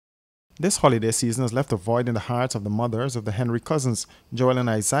This holiday season has left a void in the hearts of the mothers of the Henry cousins, Joel and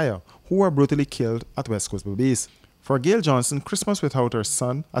Isaiah, who were brutally killed at West Coast Babies. For Gail Johnson, Christmas without her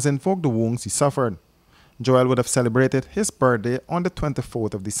son has invoked the wounds he suffered. Joel would have celebrated his birthday on the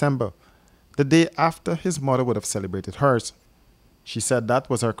 24th of December, the day after his mother would have celebrated hers. She said that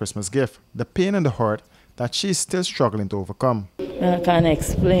was her Christmas gift, the pain and the hurt that she is still struggling to overcome. I can't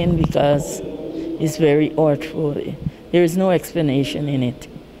explain because it's very hurtful. There is no explanation in it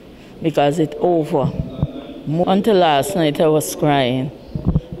because it's over. Until last night I was crying.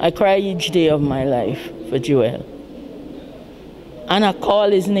 I cry each day of my life for Joel. And I call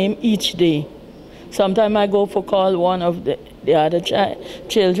his name each day. Sometimes I go for call one of the other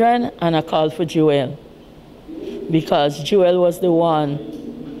children and I call for Joel. Because Joel was the one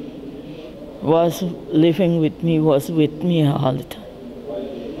was living with me, was with me all the time.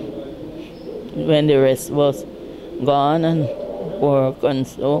 When the rest was gone and work and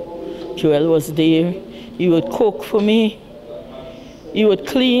so, Joel was there. He would cook for me. He would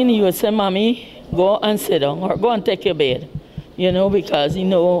clean. He would say, "Mommy, go and sit down or go and take your bed." You know, because he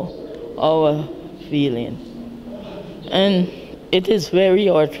know our feeling. And it is very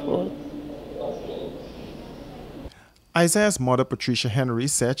hurtful. Isaiah's mother, Patricia Henry,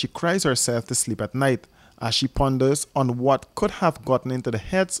 said she cries herself to sleep at night as she ponders on what could have gotten into the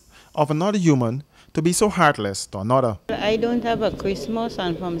heads of another human to be so heartless to another. I don't have a Christmas,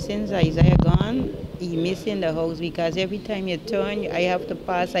 and from since Isaiah gone, he missing the house because every time you turn, I have to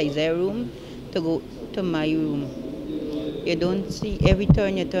pass Isaiah's room to go to my room. You don't see, every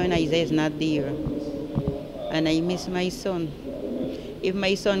turn you turn, Isaiah is not there. And I miss my son. If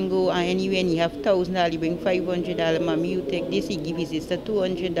my son go anywhere and he have $1,000, he bring $500, "Mommy, you take this," he give his sister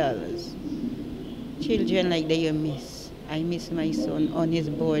 $200. Children like that you miss. I miss my son on his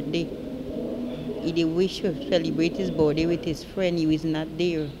birthday. He did wish to celebrate his birthday with his friend. He was not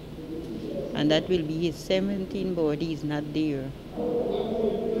there. And that will be his 17th birthday. He's not there.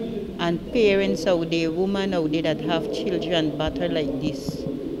 And parents out there, women out there that have children better like this,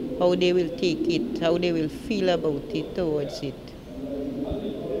 how they will take it, how they will feel about it, towards it.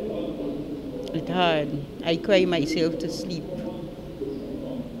 It's hard. I cry myself to sleep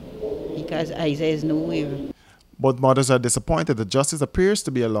because Isaiah is nowhere. Both mothers are disappointed that justice appears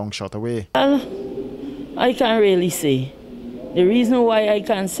to be a long shot away. Well, I can't really say. The reason why I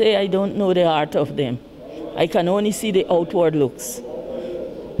can't say, I don't know the heart of them. I can only see the outward looks.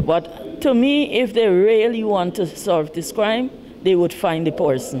 But to me, if they really want to solve this crime, they would find the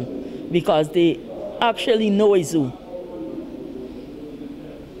person because they actually know it's who.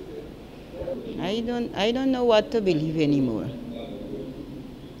 I don't know what to believe anymore.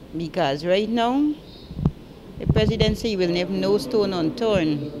 Because right now, the presidency will leave no stone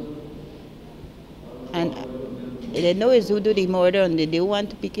unturned. And they know it's who do the murder and they don't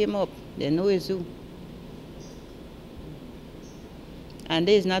want to pick him up. They know it's who. And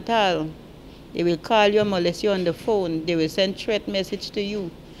this is not all. They will call you, molest you on the phone. They will send threat message to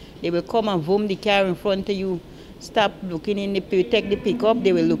you. They will come and boom the car in front of you. Stop looking in the, take the pickup.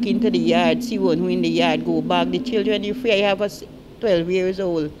 They will look into the yard, see one who in the yard, go back. The children, you're free. I have a 12 years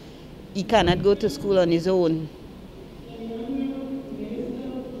old. He cannot go to school on his own.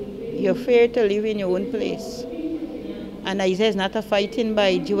 You're fair to live in your own place. And Isaiah is not a fighting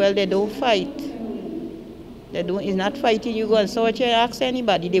by Joel. They don't fight. They don't. It's not fighting. You go and search and ask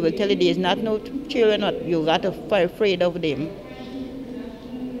anybody. They will tell you there's not no children. You got to be afraid of them.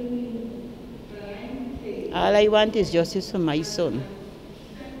 All I want is justice for my son.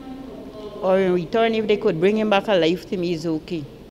 Or in return, if they could bring him back alive to me, is okay.